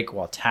brake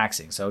while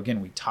taxiing. So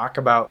again, we talk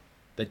about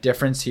the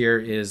difference here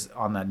is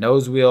on that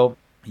nose wheel,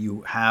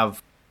 you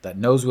have that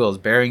nose wheel is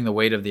bearing the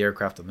weight of the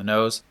aircraft on the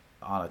nose.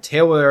 On a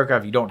tailwheel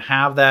aircraft, you don't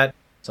have that.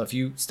 So if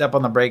you step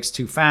on the brakes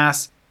too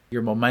fast,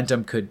 your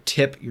momentum could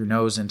tip your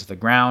nose into the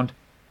ground.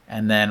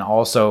 And then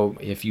also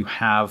if you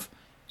have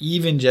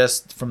even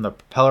just from the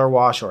propeller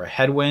wash or a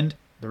headwind,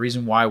 the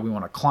reason why we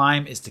want to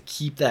climb is to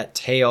keep that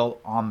tail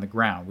on the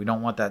ground. We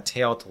don't want that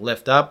tail to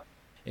lift up.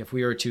 If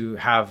we were to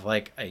have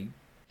like a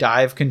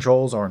dive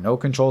controls or no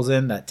controls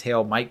in, that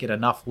tail might get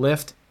enough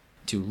lift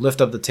to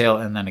lift up the tail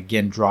and then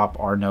again drop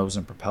our nose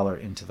and propeller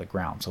into the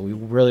ground. So we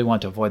really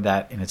want to avoid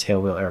that in a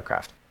tailwheel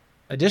aircraft.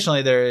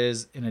 Additionally, there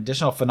is an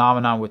additional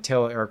phenomenon with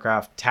tailwheel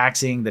aircraft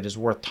taxiing that is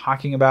worth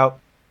talking about,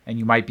 and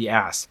you might be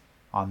asked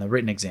on the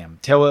written exam.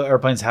 Tailwheel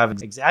airplanes have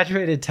an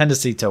exaggerated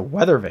tendency to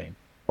weather vane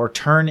or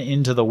turn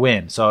into the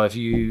wind. So if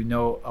you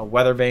know a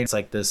weather vane, it's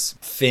like this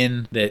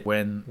fin that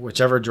when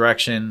whichever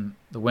direction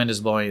the wind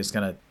is blowing is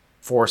going to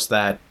force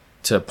that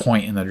to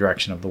point in the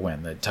direction of the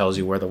wind. That tells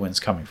you where the wind's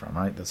coming from,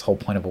 right? That's the whole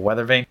point of a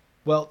weather vane.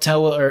 Well,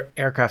 tailwheel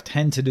aircraft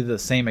tend to do the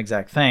same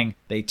exact thing.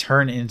 They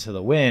turn into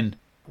the wind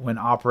when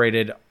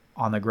operated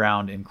on the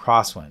ground in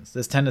crosswinds.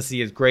 This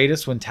tendency is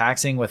greatest when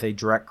taxiing with a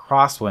direct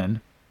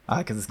crosswind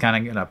because it's kind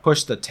of going to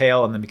push the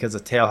tail, and then because the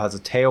tail has a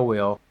tail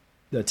wheel,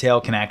 the tail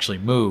can actually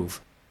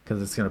move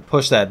because it's going to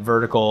push that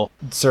vertical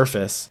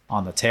surface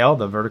on the tail,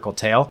 the vertical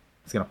tail.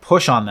 It's going to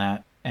push on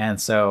that,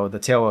 and so the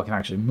tail wheel can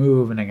actually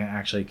move and it can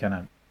actually kind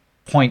of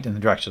point in the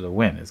direction of the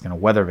wind. It's going to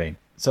weather vane.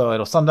 So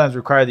it'll sometimes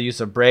require the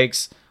use of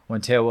brakes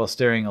when tail wheel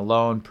steering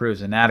alone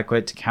proves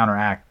inadequate to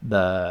counteract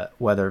the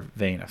weather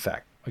vane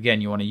effect.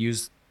 Again, you want to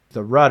use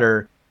the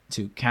rudder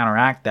to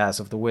counteract that.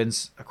 So if the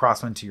wind's a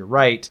crosswind to your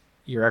right,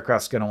 your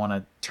aircraft's going to want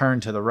to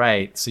turn to the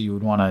right. So you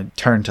would want to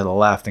turn to the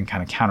left and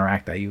kind of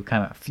counteract that. You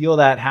kind of feel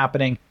that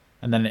happening.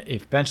 And then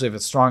eventually, if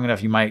it's strong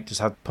enough, you might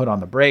just have to put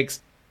on the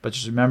brakes. But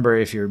just remember,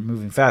 if you're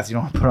moving fast, you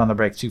don't want to put on the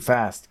brakes too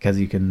fast because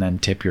you can then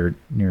tip your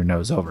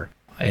nose over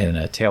in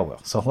a tail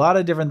wheel. So a lot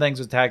of different things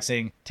with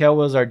taxiing. Tail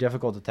wheels are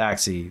difficult to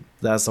taxi.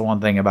 That's the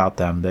one thing about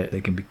them.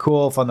 They can be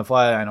cool, fun to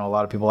fly. I know a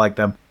lot of people like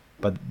them,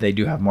 but they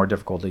do have more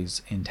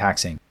difficulties in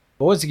taxiing.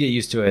 But once you get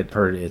used to it,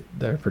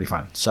 they're pretty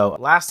fun. So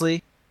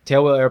lastly,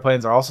 tailwheel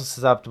airplanes are also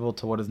susceptible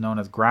to what is known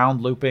as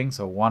ground looping.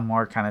 So one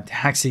more kind of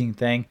taxiing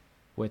thing.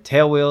 With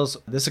tailwheels,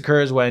 this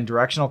occurs when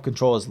directional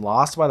control is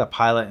lost by the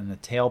pilot and the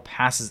tail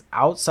passes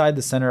outside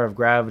the center of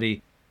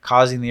gravity,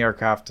 causing the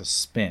aircraft to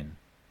spin.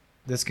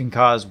 This can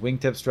cause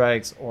wingtip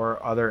strikes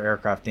or other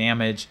aircraft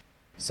damage.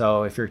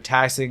 So if you're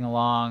taxiing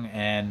along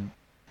and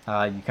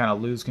you kind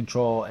of lose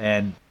control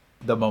and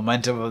the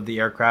momentum of the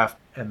aircraft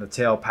and the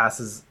tail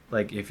passes,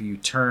 like if you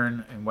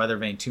turn and weather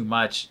vane too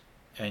much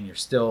and you're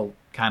still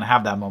kind of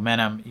have that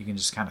momentum, you can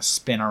just kind of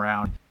spin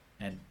around,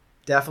 and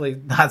definitely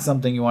not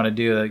something you want to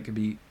do. That could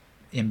be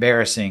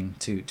embarrassing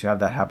to have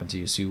that happen to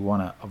you. So you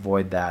want to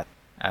avoid that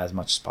as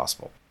much as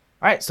possible.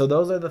 All right, so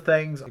those are the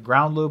things: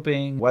 ground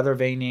looping, weather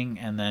vaning,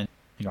 and then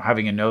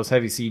having a nose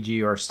heavy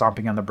CG or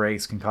stomping on the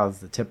brakes can cause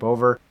the tip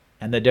over,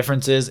 and the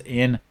differences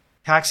in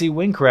taxi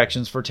wing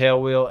corrections for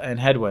tailwheel and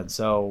headwind.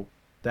 So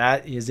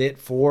that is it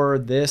for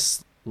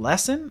this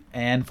lesson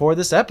and for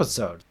this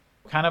episode.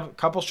 Kind of a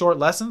couple short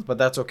lessons, but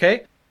that's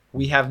okay.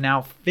 We have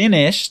now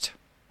finished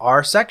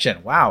our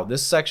section. Wow,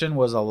 this section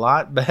was a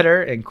lot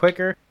better and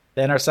quicker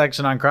than our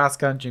section on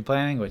cross-country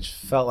planning, which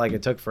felt like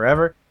it took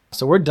forever.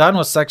 So we're done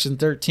with section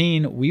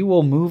 13. We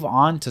will move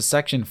on to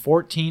section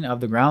 14 of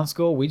the ground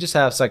school. We just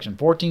have section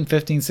 14,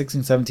 15,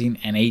 16, 17,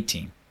 and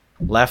 18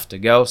 left to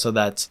go. So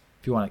that's,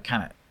 if you want to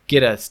kind of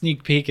get a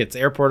sneak peek. It's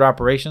airport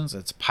operations,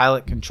 it's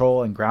pilot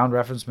control and ground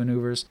reference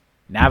maneuvers,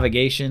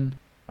 navigation,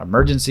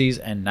 emergencies,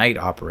 and night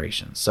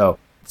operations. So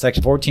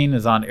section 14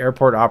 is on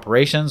airport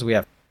operations. We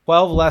have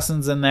 12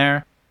 lessons in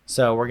there.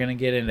 So we're going to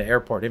get into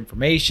airport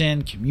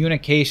information,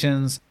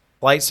 communications,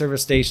 flight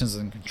service stations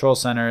and control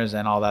centers,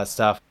 and all that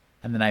stuff.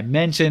 And then I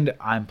mentioned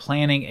I'm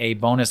planning a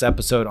bonus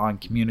episode on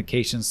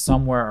communications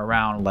somewhere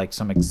around like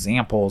some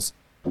examples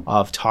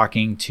of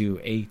talking to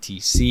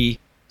ATC.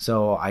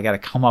 So I got to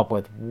come up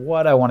with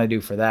what I want to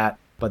do for that,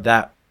 but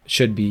that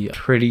should be a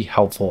pretty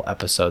helpful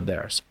episode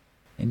there. So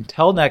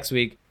until next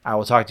week, I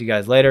will talk to you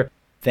guys later.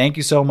 Thank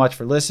you so much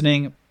for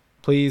listening.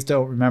 Please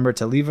don't remember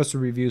to leave us a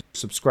review,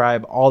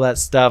 subscribe, all that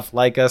stuff,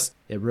 like us.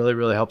 It really,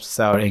 really helps us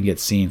out and get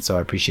seen. So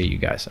I appreciate you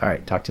guys. All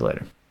right, talk to you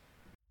later.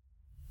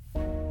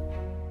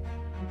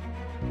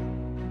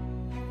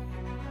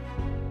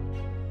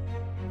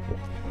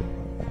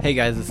 Hey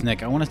guys, it's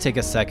Nick. I want to take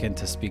a second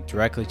to speak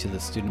directly to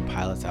the student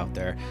pilots out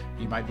there.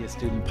 You might be a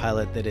student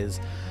pilot that is,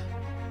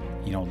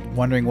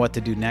 wondering what to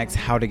do next,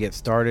 how to get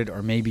started,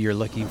 or maybe you're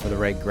looking for the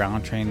right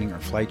ground training or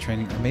flight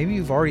training, or maybe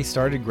you've already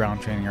started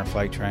ground training or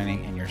flight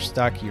training and you're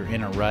stuck, you're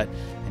in a rut,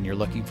 and you're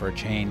looking for a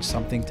change,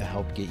 something to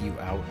help get you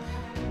out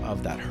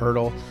of that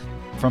hurdle.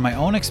 From my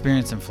own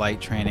experience in flight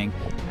training,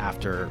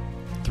 after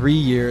 3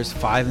 years,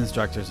 5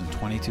 instructors, and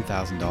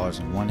 $22,000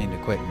 and wanting to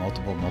quit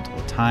multiple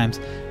times.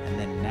 And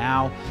then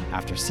now,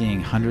 after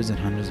seeing hundreds and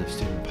hundreds of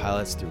student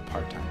pilots through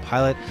Part-Time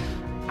Pilot,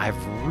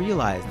 I've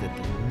realized that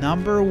the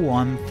number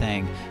one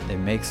thing that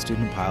makes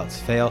student pilots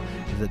fail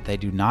is that they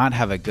do not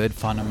have a good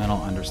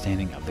fundamental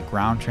understanding of the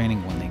ground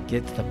training when they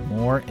get to the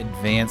more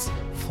advanced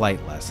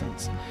flight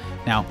lessons.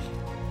 Now,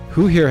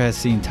 who here has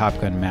seen Top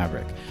Gun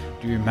Maverick?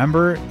 Do you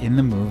remember in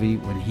the movie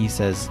when he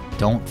says,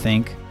 "Don't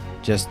think,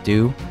 just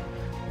do"?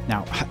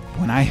 Now,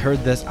 when I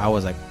heard this, I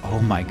was like, oh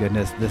my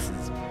goodness, this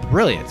is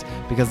brilliant,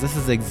 because this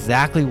is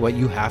exactly what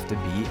you have to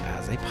be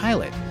as a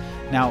pilot.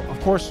 Now, of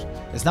course,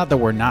 it's not that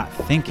we're not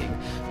thinking,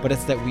 but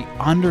it's that we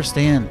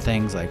understand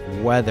things like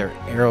weather,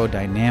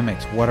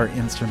 aerodynamics, what our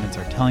instruments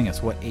are telling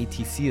us, what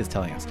ATC is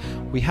telling us.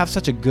 We have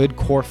such a good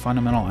core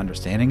fundamental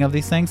understanding of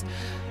these things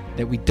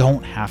that we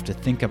don't have to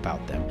think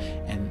about them.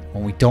 And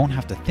when we don't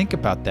have to think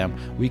about them,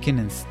 we can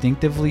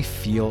instinctively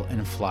feel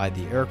and fly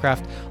the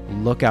aircraft,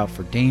 look out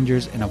for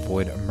dangers, and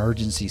avoid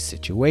emergency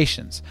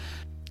situations.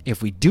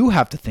 If we do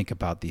have to think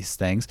about these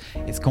things,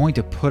 it's going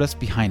to put us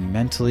behind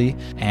mentally,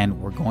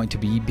 and we're going to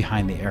be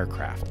behind the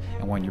aircraft.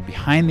 And when you're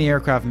behind the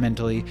aircraft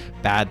mentally,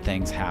 bad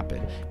things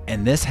happen.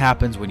 And this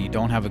happens when you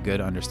don't have a good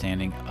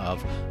understanding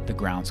of the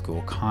ground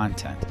school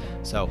content.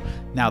 So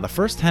now the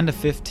first 10 to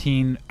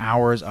 15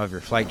 hours of your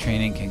flight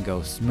training can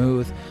go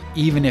smooth,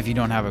 even if you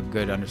don't have a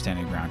good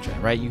understanding of ground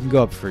training, right? You can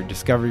go up for a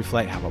discovery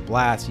flight, have a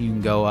blast. You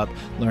can go up,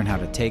 learn how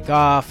to take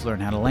off,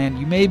 learn how to land.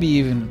 You may be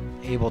even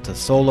able to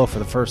solo for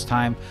the first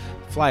time,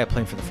 fly a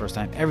plane for the first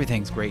time.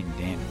 Everything's great and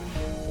dandy.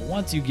 But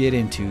once you get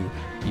into,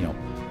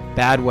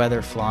 bad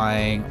weather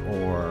flying,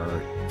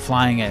 or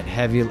flying at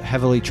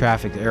heavily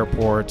trafficked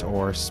airports,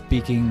 or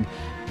speaking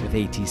with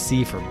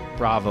ATC for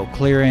Bravo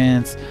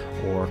clearance,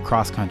 or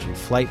cross-country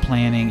flight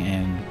planning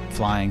and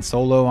flying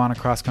solo on a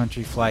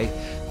cross-country flight,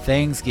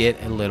 things get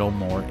a little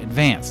more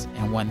advanced.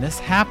 And when this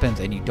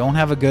happens and you don't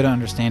have a good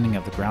understanding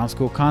of the ground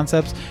school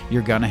concepts,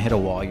 you're going to hit a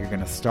wall. You're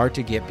going to start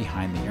to get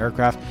behind the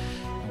aircraft.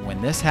 And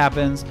when this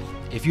happens,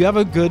 if you have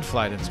a good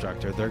flight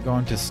instructor, they're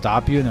going to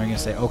stop you and they're going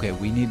to say, okay,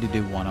 we need to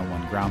do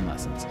one-on-one ground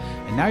lessons.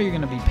 And now you're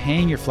going to be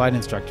paying your flight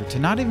instructor to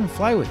not even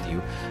fly with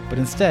you, but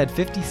instead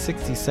 $50,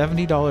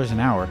 $60, $70 an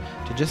hour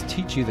to just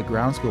teach you the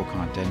ground school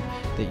content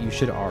that you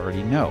should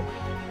already know.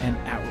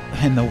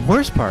 And the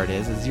worst part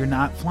is you're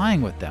not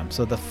flying with them.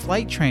 So the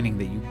flight training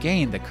that you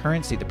gained, the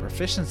currency, the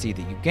proficiency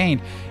that you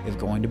gained is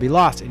going to be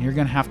lost, and you're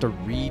going to have to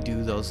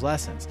redo those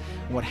lessons.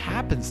 What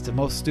happens to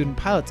most student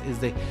pilots is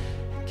they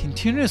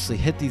continuously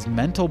hit these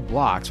mental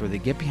blocks where they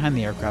get behind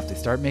the aircraft, they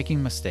start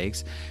making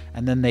mistakes,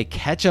 and then they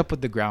catch up with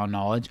the ground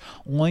knowledge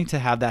only to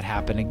have that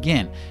happen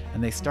again.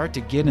 And they start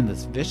to get in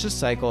this vicious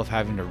cycle of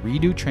having to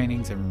redo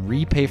trainings and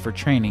repay for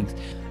trainings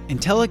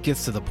until it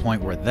gets to the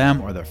point where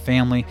them or their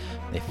family,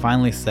 they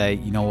finally say,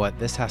 you know what,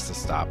 this has to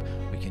stop.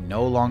 We can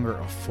no longer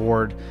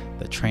afford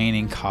the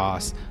training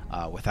costs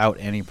without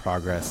any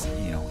progress,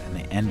 and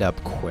they end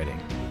up quitting.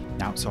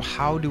 Now, so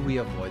how do we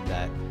avoid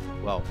that?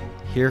 Well,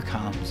 here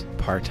comes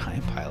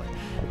Part-Time Pilot.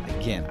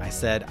 Again, I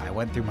said I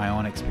went through my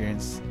own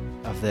experience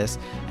of this,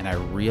 and I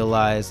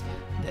realized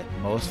that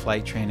most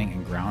flight training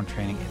and ground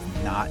training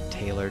is not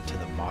tailored to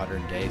the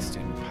modern day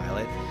student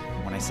pilot.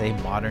 And when I say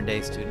modern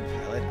day student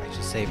pilot, I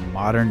should say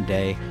modern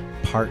day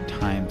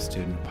part-time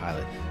student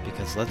pilot,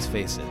 because let's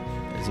face it,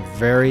 there's a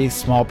very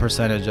small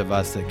percentage of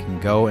us that can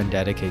go and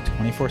dedicate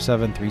 24/7,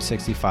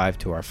 365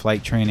 to our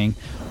flight training,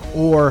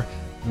 or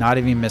not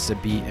even miss a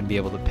beat and be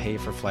able to pay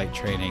for flight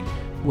training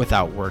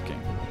without working.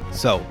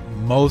 So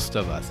most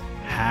of us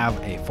have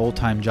a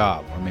full-time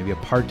job or maybe a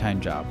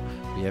part-time job.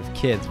 We have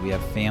kids, we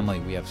have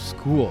family, we have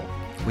school,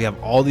 we have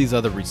all these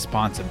other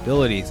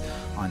responsibilities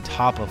on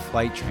top of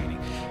flight training.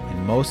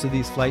 And most of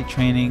these flight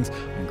trainings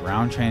and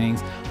ground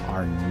trainings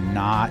are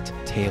not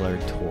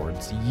tailored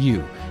towards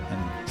you.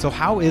 And so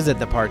how is it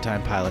the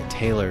part-time pilot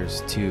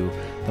tailors to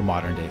the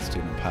modern day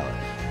student pilot?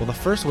 Well, the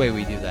first way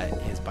we do that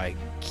is by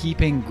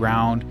keeping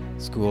ground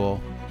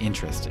school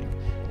interesting.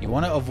 You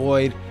want to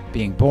avoid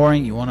being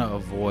boring. You want to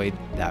avoid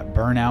that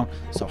burnout.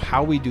 So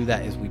how we do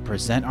that is we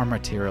present our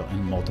material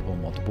in multiple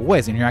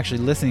ways. And you're actually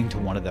listening to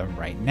one of them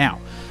right now.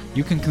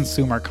 You can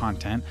consume our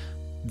content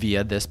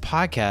via this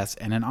podcast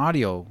and an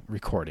audio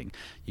recording.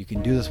 You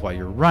can do this while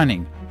you're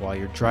running, while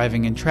you're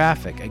driving in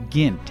traffic.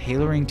 Again,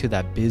 tailoring to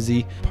that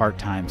busy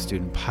part-time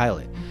student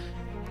pilot.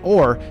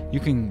 Or you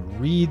can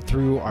read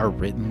through our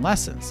written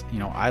lessons.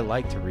 I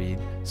like to read,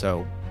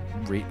 so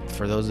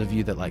for those of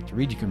you that like to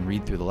read, you can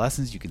read through the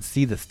lessons. You can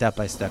see the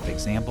step-by-step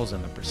examples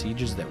and the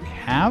procedures that we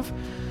have.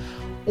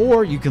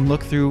 Or you can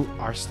look through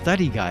our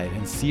study guide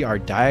and see our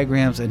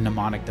diagrams and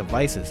mnemonic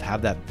devices,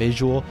 have that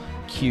visual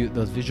cue,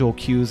 those visual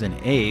cues and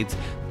aids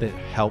that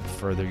help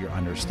further your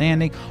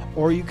understanding.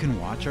 Or you can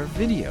watch our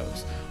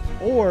videos.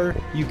 Or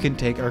you can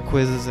take our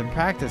quizzes and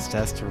practice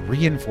tests to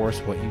reinforce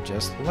what you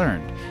just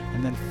learned.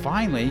 And then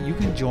finally, you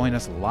can join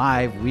us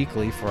live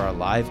weekly for our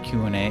live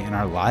Q&A and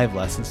our live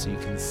lessons so you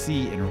can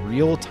see in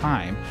real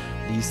time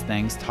these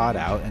things taught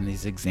out and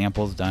these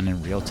examples done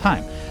in real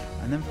time.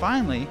 And then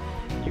finally,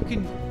 you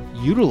can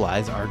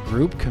utilize our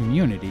group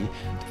community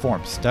to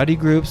form study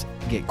groups,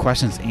 get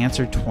questions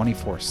answered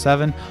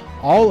 24/7.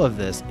 All of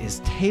this is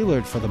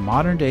tailored for the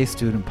modern day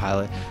student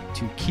pilot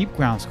to keep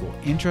ground school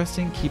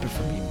interesting, keep it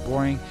from being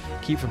boring,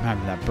 keep from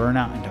having that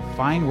burnout, and to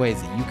find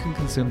ways that you can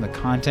consume the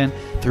content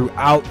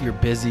throughout your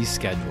busy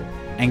schedule.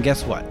 And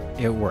guess what?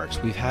 It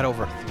works. We've had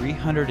over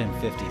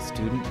 350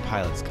 student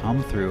pilots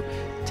come through,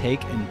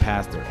 take and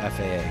pass their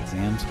FAA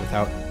exams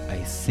without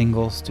a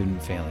single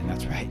student failing.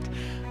 That's right.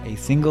 A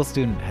single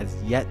student has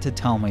yet to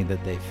tell me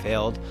that they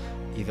failed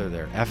either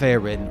their FAA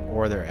written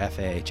or their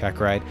FAA check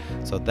ride.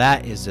 So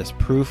that is just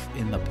proof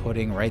in the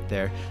pudding right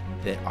there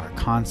that our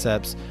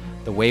concepts,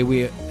 the way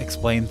we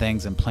explain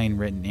things in plain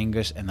written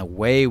English, and the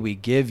way we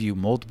give you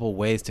multiple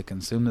ways to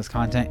consume this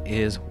content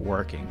is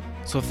working.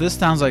 So if this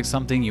sounds like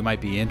something you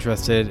might be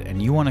interested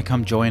and you want to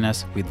come join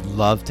us, we'd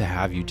love to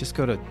have you. Just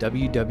go to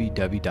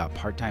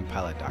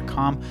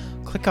www.parttimepilot.com,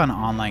 click on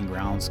Online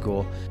Ground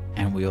School,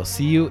 and we'll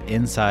see you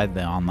inside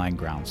the Online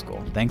Ground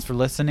School. Thanks for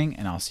listening,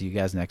 and I'll see you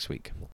guys next week.